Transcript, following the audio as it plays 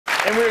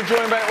And we're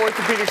joined by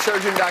orthopedic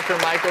surgeon Dr.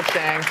 Michael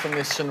Chang from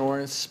the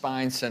Sonoran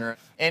Spine Center.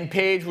 And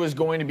Paige was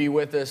going to be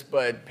with us,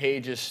 but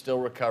Paige is still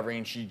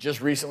recovering. She just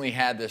recently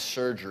had this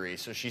surgery,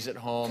 so she's at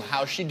home.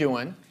 How's she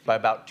doing? By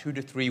about 2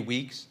 to 3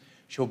 weeks,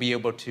 she'll be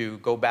able to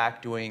go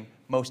back doing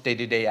most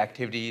day-to-day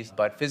activities,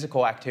 but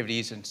physical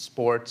activities and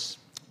sports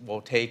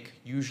will take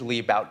usually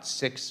about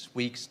 6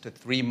 weeks to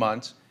 3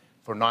 months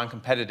for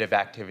non-competitive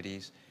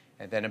activities.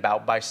 And then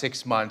by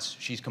 6 months,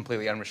 she's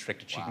completely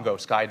unrestricted. She can go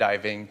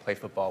skydiving, play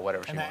football,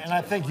 whatever she wants. And I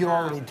think you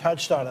already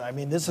touched on it. I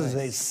mean, this is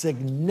a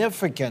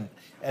significant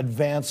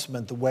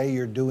advancement, the way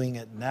you're doing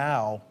it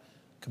now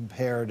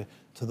compared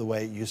to the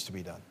way it used to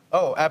be done.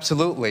 Oh,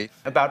 absolutely.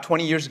 About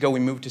 20 years ago, we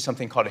moved to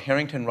something called a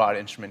Harrington rod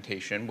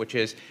instrumentation, which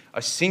is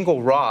a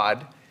single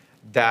rod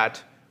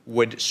that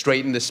would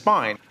straighten the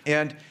spine.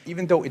 And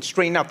even though it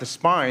straightened out the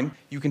spine,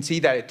 you can see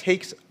that it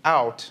takes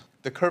out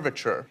the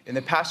curvature. In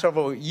the past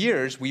several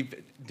years, we've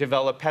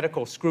developed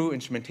pedicle screw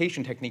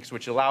instrumentation techniques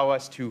which allow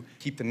us to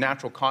keep the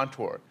natural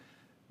contour.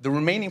 The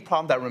remaining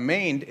problem that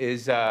remained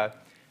is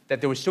that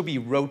there would still be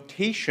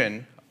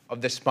rotation of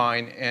the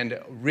spine and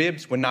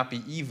ribs would not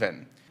be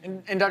even.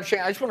 And Dr.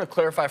 Chang, I just want to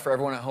clarify for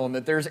everyone at home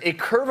that there's a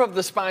curve of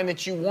the spine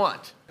that you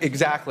want.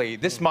 Exactly.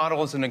 This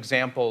model is an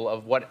example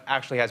of what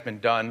actually has been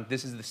done.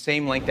 This is the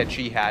same length that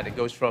she had. It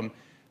goes from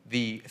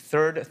the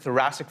third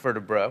thoracic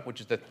vertebra,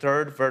 which is the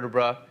third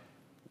vertebra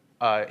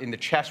in the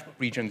chest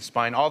region of the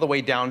spine, all the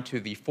way down to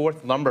the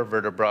fourth lumbar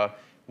vertebra,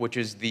 which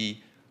is the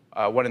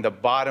one of the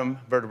bottom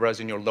vertebrae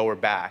in your lower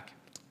back.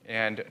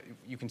 And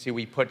you can see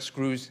we put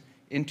screws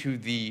into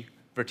the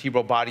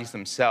vertebral bodies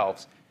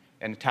themselves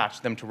and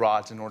attach them to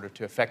rods in order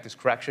to effect this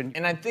correction.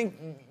 And I think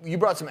you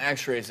brought some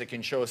x-rays that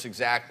can show us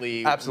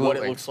exactly what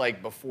it looks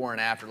like before and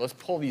after. Let's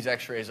pull these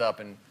x-rays up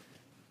and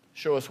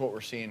show us what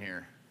we're seeing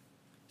here.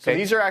 So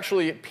these are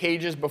actually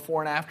Paige's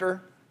before and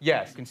after?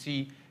 Yes, you can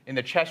see in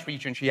the chest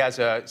region, she has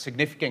a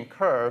significant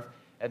curve,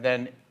 and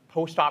then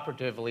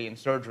post-operatively in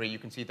surgery, you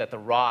can see that the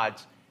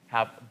rods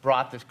have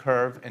brought this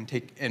curve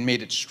and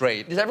made it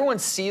straight. Does everyone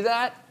see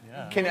that?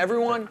 Yeah. Can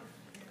everyone?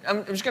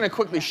 I'm just going to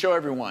quickly show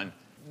everyone.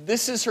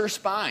 This is her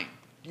spine.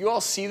 Do you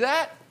all see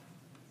that?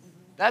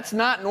 That's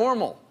not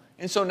normal.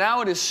 And so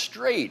now it is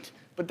straight.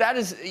 But that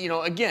is, you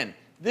know, again,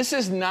 this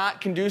is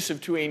not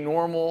conducive to a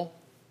normal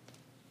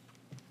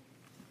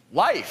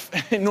life,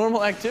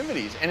 normal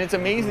activities. And it's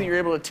amazing that you're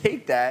able to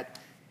take that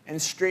and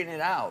straighten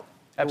it out.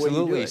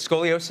 Absolutely.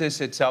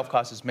 Scoliosis itself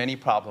causes many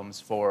problems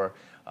for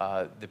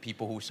the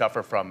people who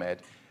suffer from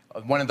it.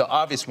 One of the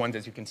obvious ones,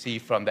 as you can see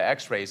from the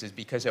x-rays, is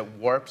because it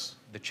warps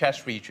the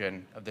chest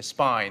region of the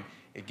spine.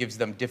 It gives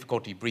them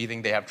difficulty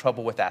breathing. They have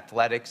trouble with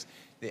athletics.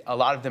 A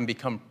lot of them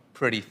become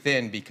pretty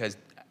thin because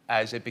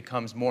as it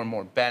becomes more and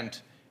more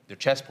bent, their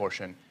chest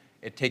portion,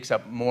 it takes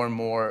up more and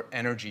more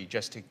energy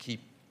just to keep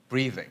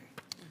breathing.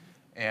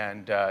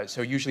 And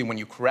so usually when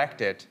you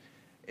correct it,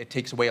 it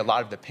takes away a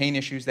lot of the pain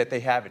issues that they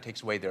have. It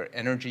takes away their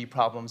energy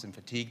problems and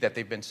fatigue that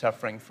they've been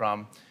suffering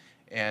from.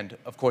 And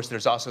of course,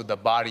 there's also the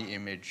body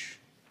image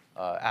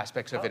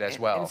aspects of it as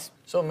well.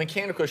 So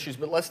mechanical issues,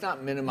 but let's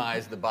not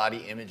minimize the body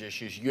image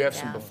issues. You have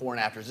some before and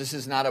afters. This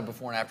is not a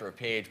before and after of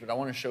Paige, but I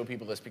want to show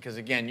people this because,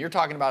 again, you're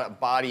talking about a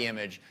body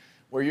image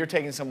where you're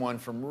taking someone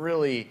from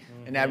really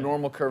an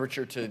abnormal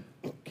curvature to,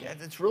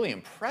 that's really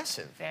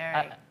impressive.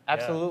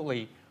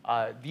 Absolutely.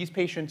 These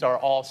patients are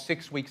all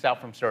 6 weeks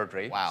out from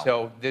surgery. Wow.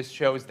 So this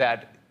shows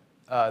that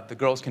the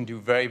girls can do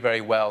very,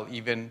 very well,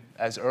 even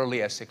as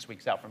early as 6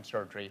 weeks out from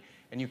surgery.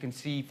 And you can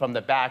see from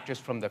the back,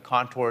 just from the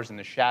contours and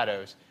the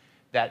shadows,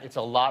 that it's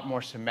a lot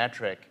more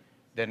symmetric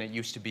than it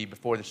used to be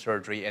before the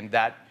surgery. And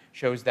that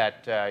shows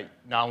that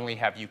not only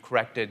have you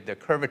corrected the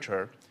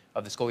curvature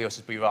of the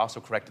scoliosis, but you've also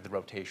corrected the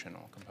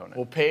rotational component.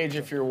 Well, Paige,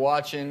 if you're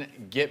watching,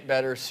 get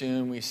better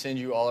soon. We send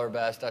you all our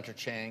best. Dr.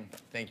 Chang,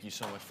 thank you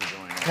so much for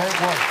joining us.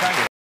 Great work. Thank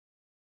you.